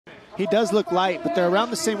He does look light, but they're around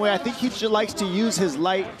the same way. I think he likes to use his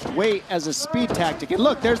light weight as a speed tactic. And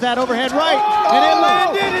look, there's that overhand right. And it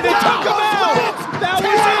landed, and it took him out. That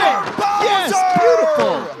was it. Yes,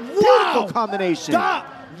 beautiful. Beautiful combination. That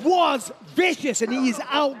was vicious, and he is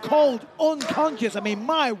out cold, unconscious. I mean,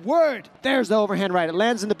 my word. There's the overhand right. It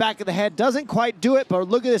lands in the back of the head. Doesn't quite do it, but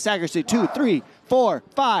look at this accuracy. 2, 3, 4,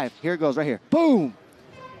 5. Here it goes right here. Boom.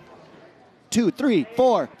 2, 3,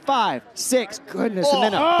 4, 5, 6. Goodness, and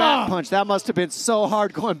then a back punch. That must have been so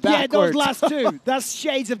hard going backwards. Yeah, those last two. That's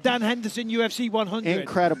shades of Dan Henderson, UFC 100.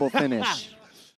 Incredible finish.